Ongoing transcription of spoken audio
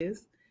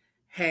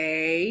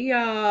Hey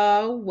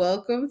y'all,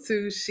 welcome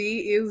to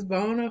She is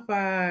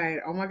Bonafide.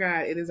 Oh my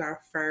god, it is our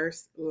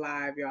first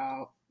live,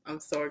 y'all. I'm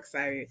so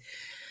excited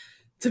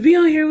to be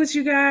on here with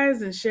you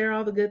guys and share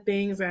all the good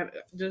things that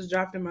just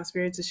dropped in my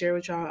spirit to share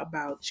with y'all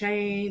about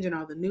change and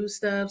all the new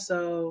stuff.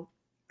 So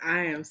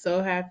I am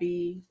so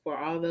happy for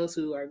all those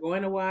who are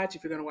going to watch.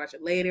 If you're going to watch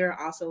it later,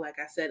 also, like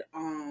I said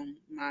on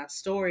my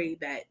story,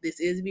 that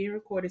this is being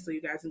recorded so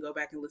you guys can go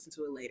back and listen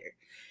to it later.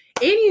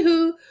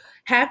 Anywho,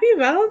 happy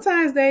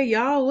Valentine's Day,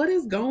 y'all. What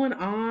is going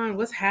on?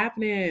 What's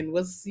happening?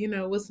 What's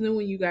new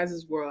in you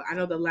guys' world? I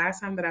know the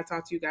last time that I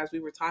talked to you guys, we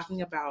were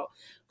talking about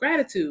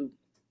gratitude.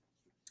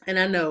 And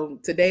I know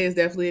today is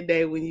definitely a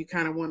day when you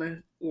kind of want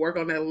to work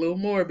on that a little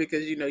more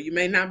because you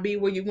may not be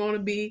where you want to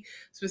be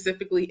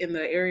specifically in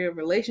the area of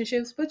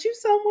relationships, but you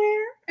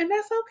somewhere and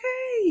that's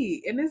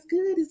okay. And it's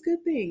good. It's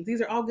good things.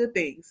 These are all good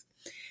things.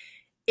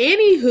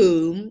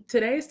 Anywho,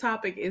 today's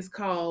topic is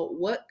called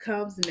What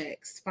Comes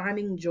Next?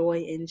 Finding Joy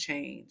in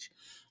Change.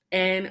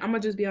 And I'm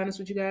going to just be honest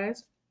with you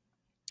guys.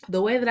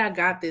 The way that I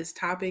got this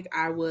topic,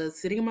 I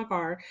was sitting in my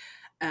car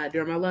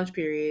during my lunch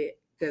period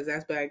because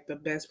that's like the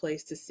best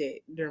place to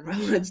sit during my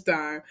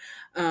lunchtime.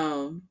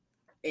 And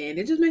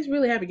it just makes me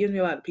really happy. It gives me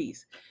a lot of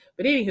peace.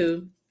 But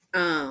anywho,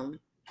 I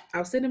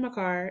was sitting in my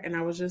car and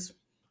I was just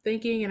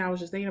thinking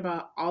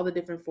about all the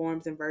different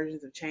forms and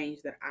versions of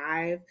change that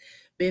I've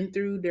been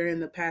through during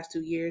the past 2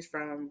 years,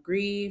 from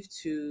grief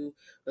to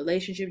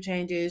relationship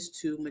changes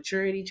to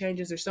maturity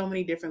changes. There's so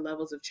many different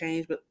levels of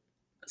change, but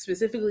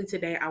specifically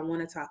today, I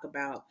want to talk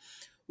about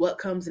what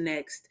comes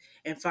next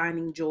and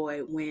finding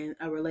joy when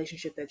a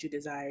relationship that you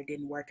desire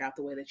didn't work out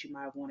the way that you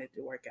might have wanted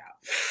to work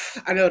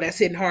out. I know that's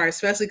hitting hard,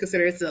 especially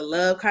considering it's a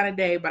love kind of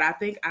day, but I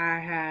think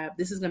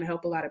this is going to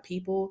help a lot of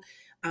people,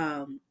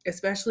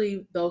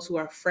 especially those who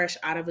are fresh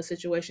out of a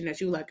situation that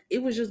you like,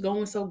 it was just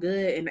going so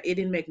good and it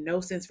didn't make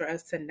no sense for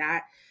us to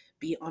not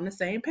be on the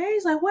same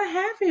page. Like, what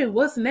happened?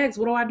 What's next?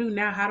 What do I do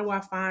now? How do I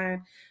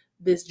find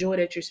this joy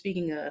that you're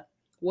speaking of?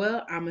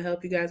 Well, I'm gonna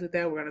help you guys with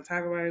that. We're gonna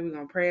talk about it. We're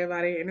gonna pray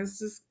about it, and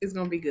it's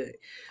gonna be good.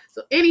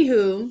 So,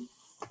 anywho,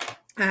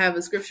 I have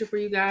a scripture for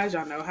you guys.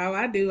 Y'all know how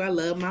I do. I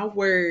love my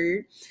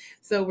word.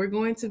 So we're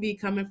going to be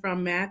coming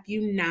from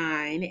Matthew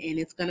 9, and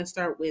it's going to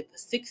start with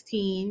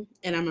 16,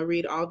 and I'm going to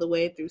read all the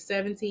way through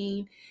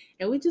 17,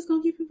 and we're just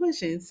going to keep it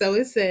pushing. So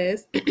it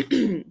says,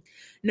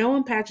 no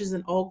one patches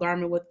an old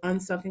garment with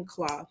unsunken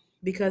cloth,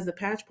 because the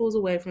patch pulls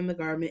away from the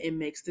garment and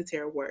makes the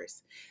tear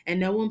worse. And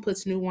no one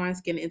puts new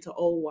wineskin into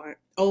old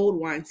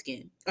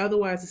wineskin.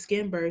 Otherwise, the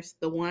skin bursts,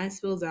 the wine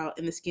spills out,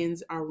 and the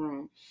skins are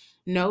ruined.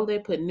 No, they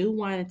put new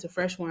wine into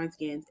fresh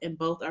wineskins, and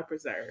both are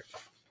preserved.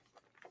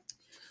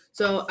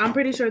 So I'm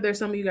pretty sure there's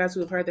some of you guys who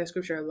have heard that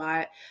scripture a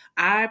lot.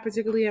 I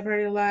particularly have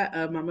heard it a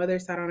lot. My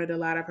mother's taught on it a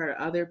lot. I've heard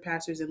other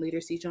pastors and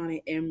leaders teach on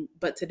it.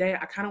 But today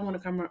I kind of want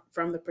to come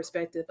from the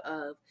perspective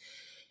of,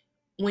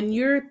 when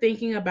you're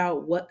thinking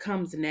about what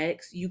comes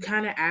next, you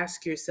kind of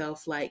ask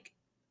yourself, like,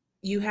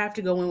 you have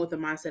to go in with the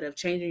mindset of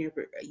changing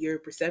your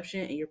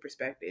perception and your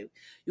perspective.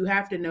 You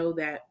have to know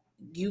that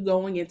you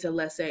going into,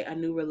 let's say, a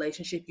new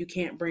relationship, you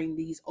can't bring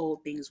these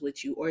old things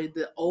with you or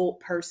the old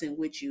person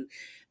with you.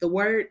 The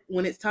word,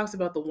 when it talks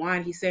about the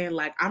wine, he's saying,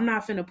 like, I'm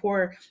not finna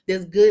pour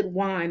this good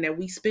wine that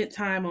we spent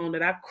time on,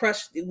 that I've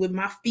crushed with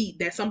my feet,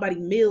 that somebody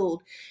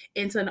milled,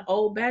 into an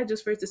old bag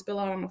just for it to spill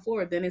out on the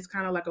floor. Then it's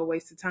kind of like a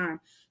waste of time.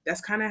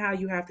 That's kind of how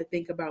you have to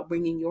think about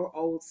bringing your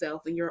old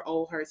self and your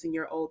old hurts and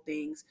your old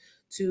things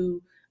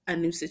to a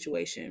new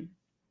situation.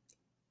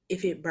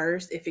 If it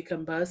bursts, if it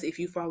combusts, if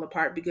you fall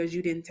apart because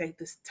you didn't take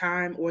this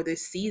time or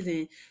this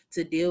season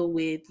to deal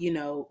with,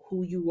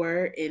 who you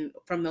were and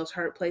from those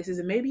hurt places,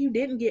 and maybe you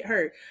didn't get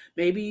hurt,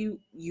 maybe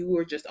you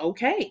were just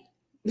okay.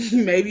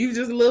 Maybe you're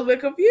just a little bit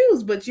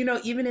confused, but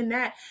even in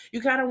that,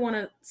 you kind of want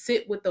to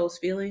sit with those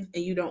feelings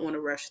and you don't want to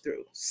rush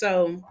through.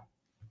 So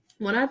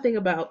when I think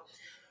about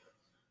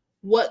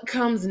what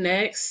comes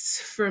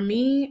next, for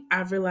me,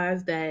 I've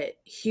realized that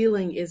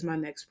healing is my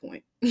next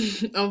point.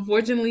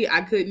 Unfortunately, I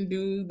couldn't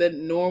do the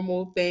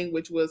normal thing,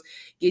 which was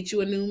get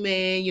you a new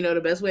man. The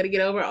best way to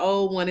get over an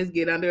old one is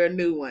get under a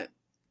new one.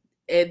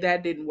 And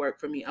that didn't work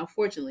for me,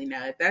 unfortunately.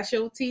 Now, if that's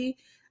your tea,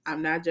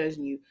 I'm not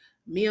judging you.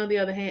 Me, on the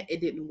other hand, it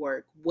didn't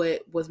work.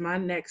 What was my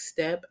next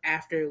step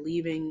after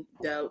leaving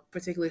the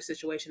particular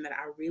situation that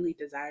I really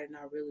desired and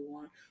I really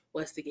want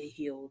was to get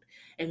healed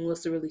and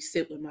was to really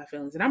sit with my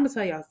feelings. And I'm going to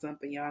tell y'all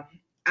something, y'all.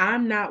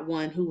 I'm not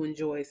one who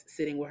enjoys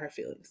sitting with her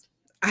feelings.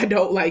 I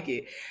don't like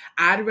it.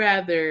 I'd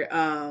rather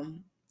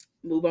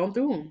move on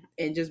through them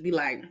and just be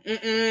like,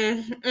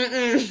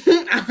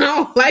 I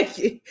don't like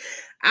it.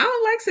 I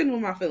don't like sitting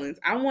with my feelings.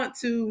 I want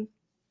to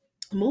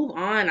move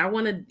on. I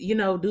want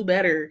to, do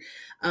better.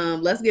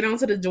 Let's get on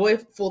to the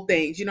joyful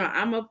things.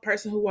 I'm a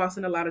person who walks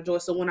in a lot of joy.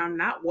 So when I'm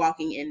not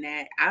walking in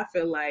that, I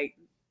feel like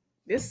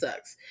this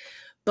sucks.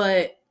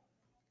 But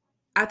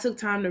I took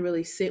time to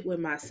really sit with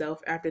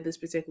myself after this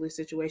particular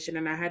situation.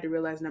 And I had to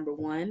realize, number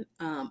one,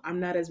 I'm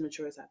not as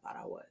mature as I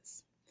thought I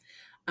was.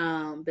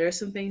 There are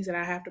some things that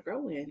I have to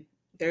grow in.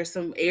 There's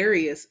some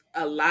areas,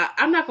 a lot.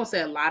 I'm not gonna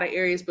say a lot of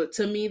areas, but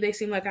to me, they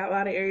seem like a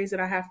lot of areas that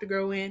I have to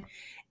grow in.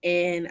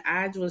 And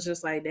I was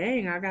just like,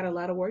 dang, I got a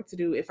lot of work to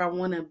do if I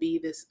want to be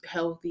this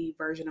healthy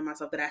version of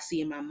myself that I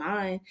see in my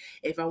mind.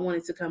 If I want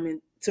it to come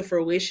into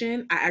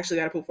fruition, I actually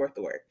got to put forth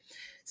the work.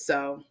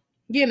 So,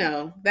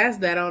 that's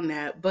that on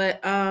that. But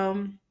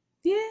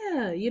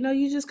yeah,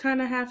 you just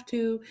kind of have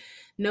to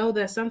know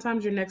that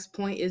sometimes your next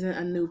point isn't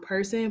a new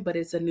person, but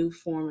it's a new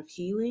form of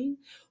healing,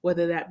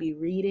 whether that be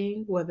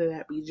reading, whether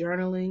that be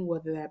journaling,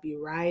 whether that be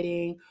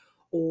writing,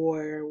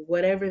 or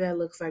whatever that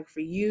looks like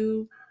for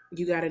you.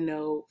 You got to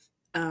know,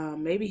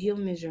 maybe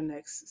healing is your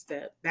next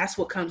step. That's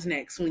what comes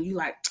next. When you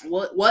like,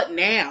 what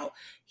now?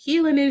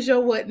 Healing is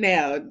your what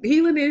now?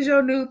 Healing is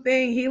your new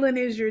thing. Healing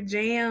is your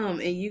jam.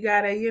 And you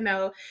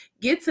gotta,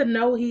 get to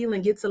know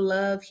healing, get to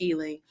love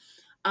healing.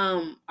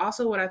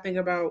 Also what I think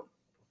about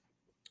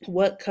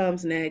what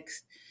comes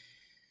next,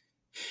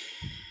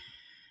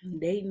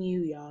 dating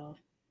you, y'all.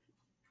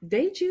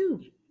 Date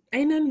you.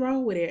 Ain't nothing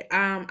wrong with it.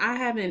 I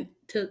haven't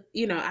took,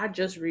 I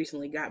just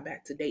recently got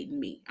back to dating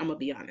me. I'm gonna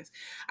be honest.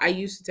 I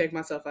used to take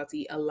myself out to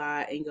eat a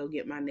lot and go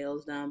get my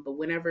nails done, but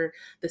whenever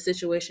the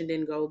situation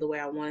didn't go the way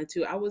I wanted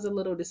to, I was a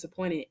little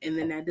disappointed. And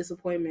then that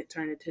disappointment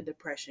turned into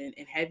depression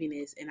and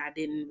heaviness, and I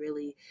didn't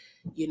really,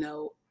 you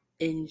know,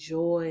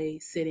 enjoy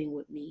sitting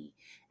with me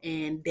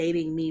and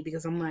dating me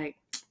because I'm like,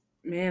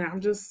 man,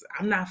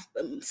 I'm not,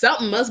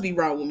 something must be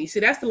wrong with me.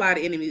 See, that's a lot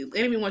of enemy. The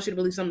enemy wants you to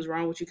believe something's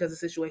wrong with you because the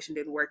situation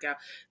didn't work out.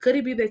 Could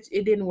it be that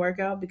it didn't work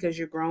out because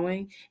you're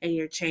growing and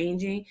you're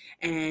changing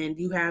and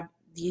you have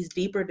these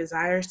deeper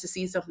desires to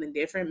see something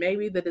different?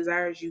 Maybe the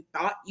desires you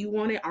thought you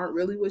wanted aren't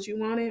really what you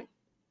wanted.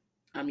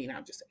 I mean,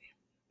 I'm just saying.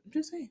 I'm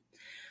just saying.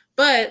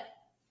 But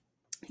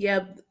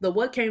yeah, the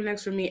what came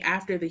next for me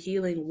after the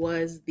healing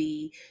was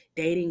the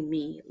dating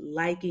me,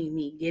 liking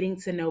me, getting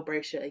to know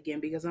Bracia again,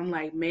 because I'm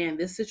like, man,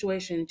 this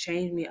situation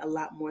changed me a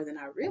lot more than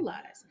I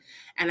realized.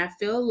 And I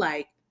feel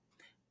like,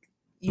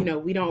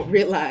 we don't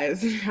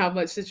realize how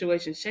much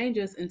situations change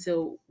us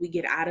until we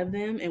get out of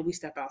them and we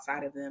step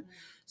outside of them.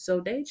 So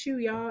date you,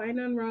 y'all. Ain't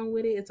nothing wrong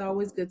with it. It's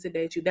always good to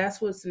date you.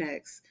 That's what's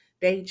next.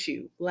 Date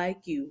you, like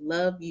you,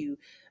 love you,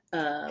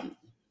 um,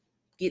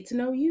 get to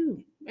know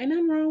you. Ain't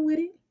nothing wrong with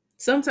it.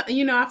 Sometimes,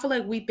 I feel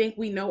like we think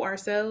we know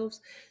ourselves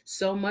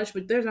so much,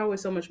 but there's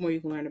always so much more you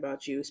can learn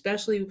about you,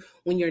 especially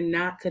when you're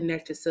not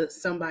connected to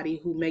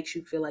somebody who makes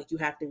you feel like you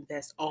have to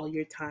invest all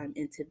your time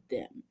into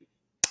them.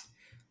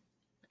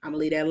 I'm gonna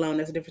leave that alone.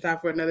 That's a different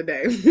topic for another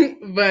day.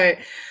 But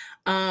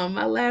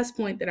my last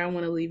point that I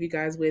want to leave you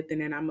guys with, and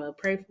then I'm gonna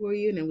pray for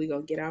you, and then we're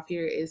gonna get off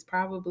here, is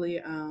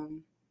probably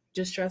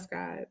just trust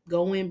God.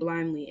 Go in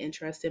blindly and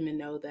trust Him and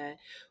know that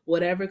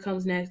whatever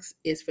comes next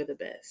is for the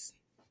best.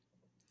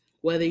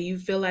 Whether you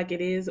feel like it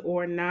is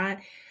or not,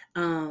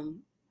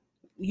 um,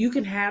 you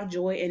can have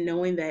joy in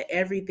knowing that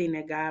everything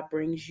that God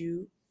brings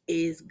you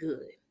is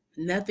good.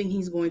 Nothing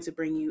He's going to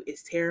bring you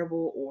is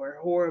terrible or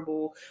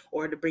horrible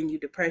or to bring you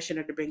depression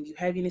or to bring you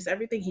heaviness.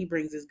 Everything He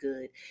brings is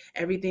good.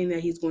 Everything that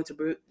He's going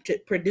to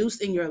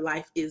produce in your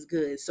life is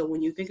good. So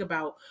when you think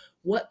about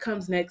what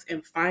comes next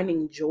and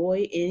finding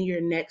joy in your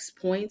next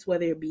points,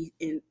 whether it be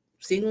in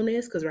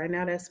singleness, because right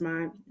now that's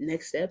my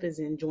next step, is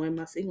enjoying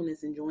my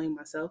singleness, enjoying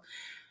myself.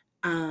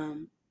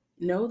 um,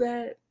 know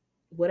that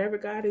whatever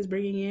God is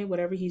bringing in,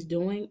 whatever He's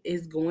doing,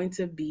 is going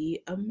to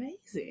be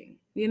amazing.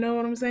 You know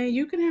what I'm saying?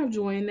 You can have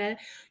joy in that.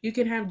 You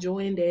can have joy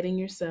in dating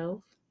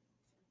yourself.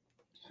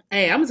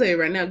 Hey, I'm gonna tell you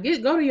right now.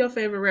 Go to your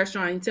favorite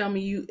restaurant and tell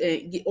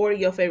me order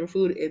your favorite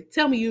food and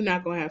tell me you're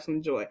not gonna have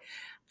some joy. I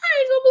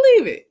ain't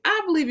gonna believe it.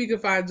 I believe you can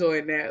find joy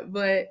in that,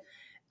 but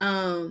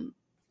um,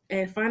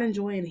 and finding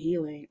joy in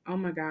healing. Oh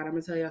my God, I'm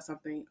gonna tell y'all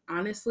something.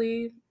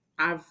 Honestly,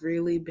 I've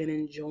really been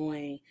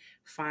enjoying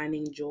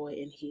finding joy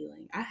in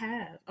healing. I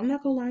have. I'm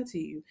not gonna lie to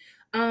you.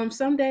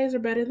 Some days are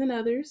better than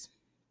others.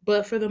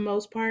 But for the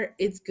most part,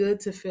 it's good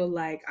to feel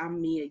like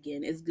I'm me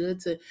again. It's good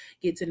to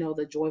get to know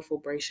the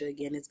joyful Bracia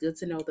again. It's good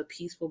to know the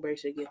peaceful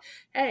Bracia again.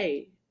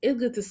 Hey, it's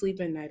good to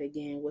sleep at night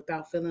again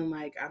without feeling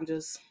like I'm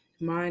just,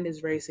 mind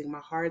is racing,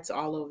 my heart's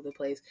all over the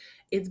place.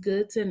 It's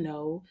good to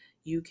know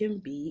you can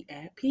be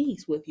at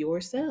peace with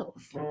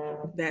yourself.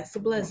 That's a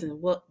blessing.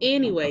 Well,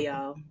 anyway,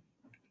 y'all,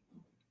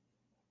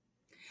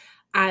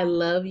 I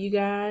love you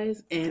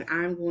guys, and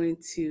I'm going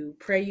to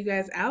pray you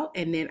guys out,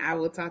 and then I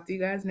will talk to you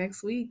guys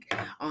next week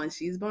on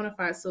She's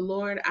Bonafide. So,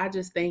 Lord, I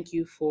just thank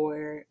you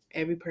for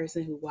every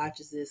person who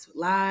watches this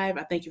live.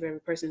 I thank you for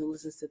every person who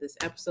listens to this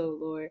episode,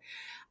 Lord.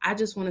 I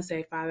just want to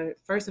say, Father,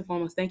 first and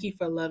foremost, thank you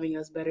for loving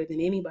us better than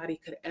anybody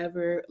could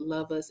ever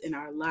love us in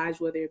our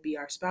lives, whether it be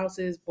our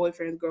spouses,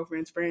 boyfriends,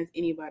 girlfriends, friends,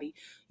 anybody.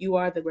 You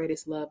are the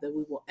greatest love that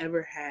we will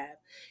ever have.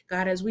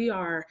 God, as we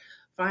are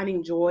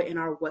finding joy in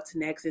our what's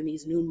next, in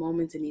these new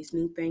moments and these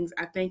new things,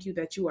 I thank you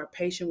that you are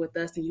patient with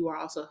us and you are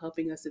also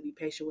helping us to be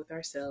patient with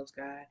ourselves,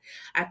 God.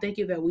 I thank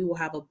you that we will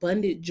have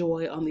abundant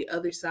joy on the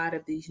other side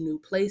of these new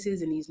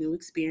places and these new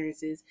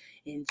experiences,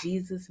 in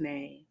Jesus'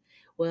 name.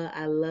 Well,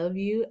 I love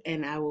you,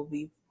 and I will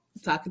be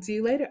talking to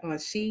you later on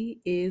She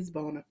Is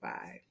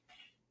Bonafide.